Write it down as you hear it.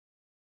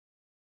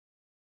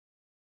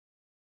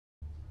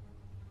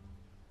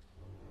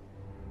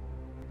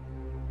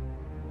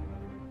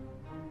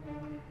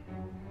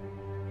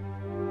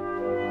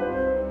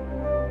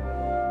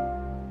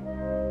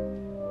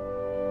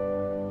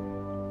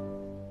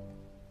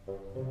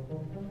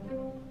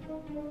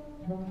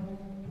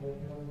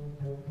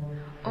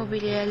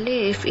Obelia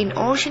live in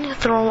oceans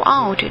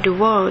throughout the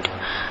world.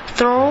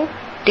 Though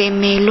they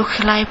may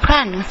look like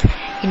plants,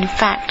 in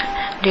fact,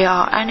 they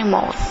are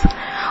animals.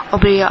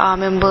 Obelia are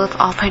members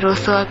of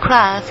Hydrozoa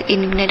class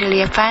in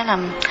Cnidaria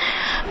phylum.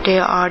 They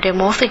are the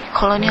most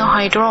colonial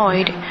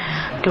hydroid.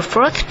 The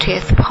first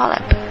is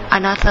polyp,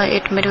 another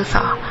is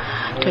medusa.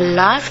 The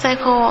life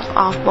cycle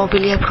of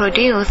Obelia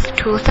produce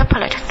two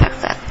separate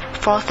sexes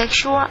for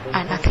sexual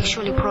and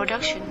asexual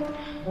reproduction.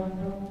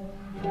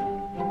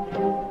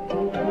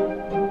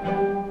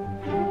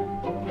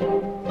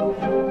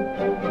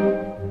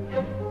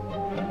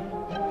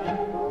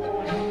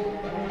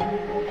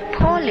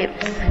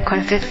 Polyps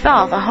consist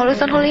of a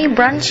horizontally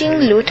branching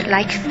root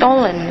like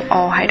stolon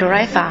or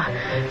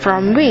hydorhiza,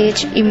 from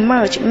which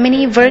emerge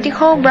many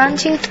vertical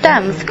branching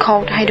stems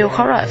called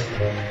hydrochorus.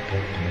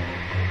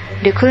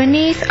 The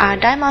colonies are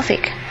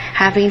dimorphic,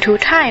 having two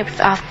types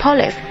of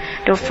polyps.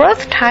 The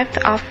first type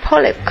of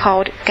polyp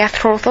called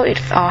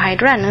gastrozoids or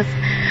hydrantes,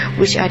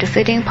 which are the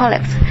sitting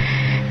polyps.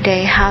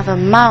 They have a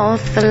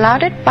mouth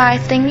surrounded by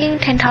stinging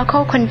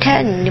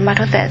tentacle-containing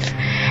nematocysts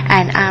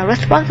and are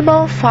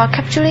responsible for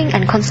capturing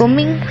and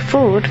consuming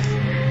foods.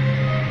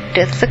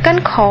 The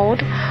second called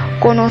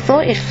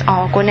gonozoids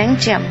or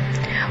gonangium,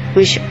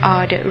 which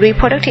are the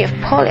reproductive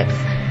polyps.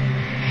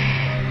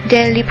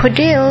 They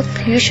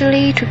reproduce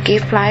usually to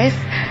give rise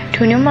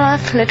to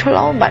numerous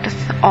lateral buds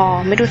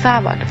or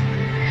medusa buds.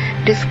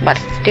 These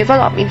buds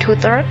develop into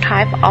third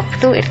type of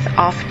zoids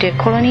of the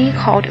colony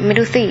called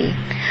medusae.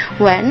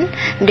 When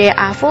they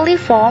are fully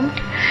formed,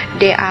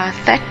 they are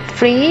set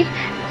free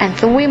and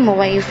swim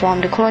away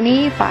from the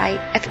colony by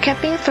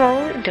escaping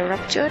through the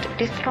ruptured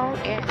distal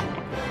end.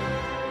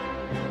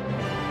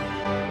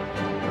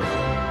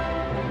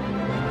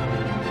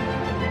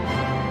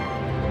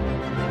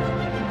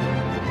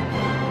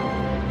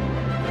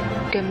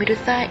 The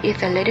medusa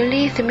is a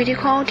laterally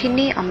symmetrical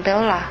tiny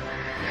umbrella.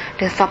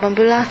 The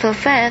subumbrella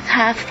surface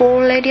has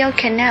 4 radial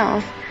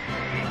canals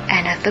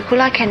and a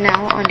circular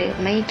canal on the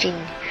margin.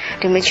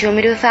 The mature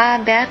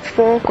medusa bears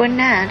 4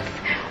 gonads,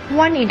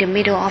 one in the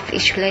middle of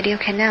each radial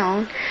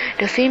canal.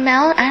 The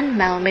female and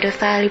male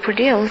medusa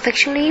reproduce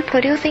sexually,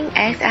 producing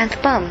eggs and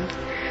sperm.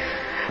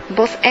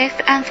 Both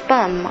eggs and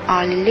sperm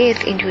are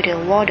released into the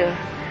water.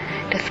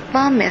 The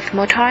sperm is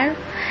motile,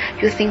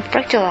 using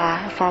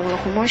flagella for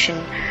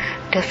locomotion.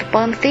 The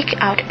sperm seek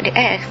out the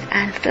eggs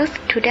and sucks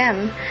to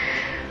them,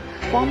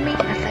 forming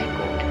a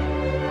zygote.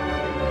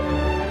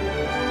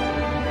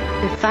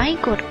 The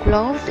zygote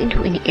grows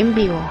into an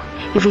embryo,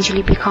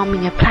 eventually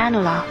becoming a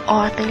planula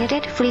or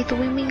isolated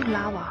free-swimming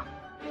larva.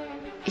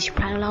 Each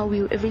planula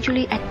will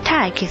eventually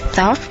attack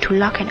itself to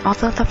lock and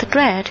also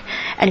substrate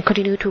and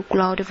continue to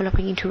grow,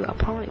 developing into a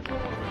polyp.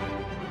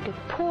 The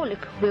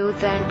polyp will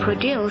then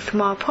produce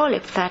more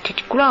polyps as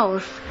it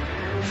grows.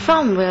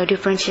 Some will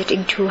differentiate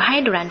into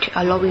hydrant,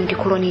 allowing the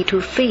colony to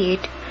feed.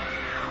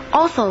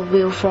 Also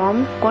will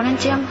form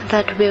gonangium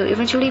that will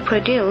eventually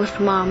produce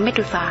more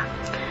medusa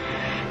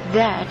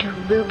that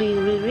will be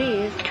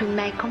released to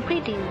make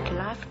completing the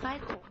life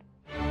cycle.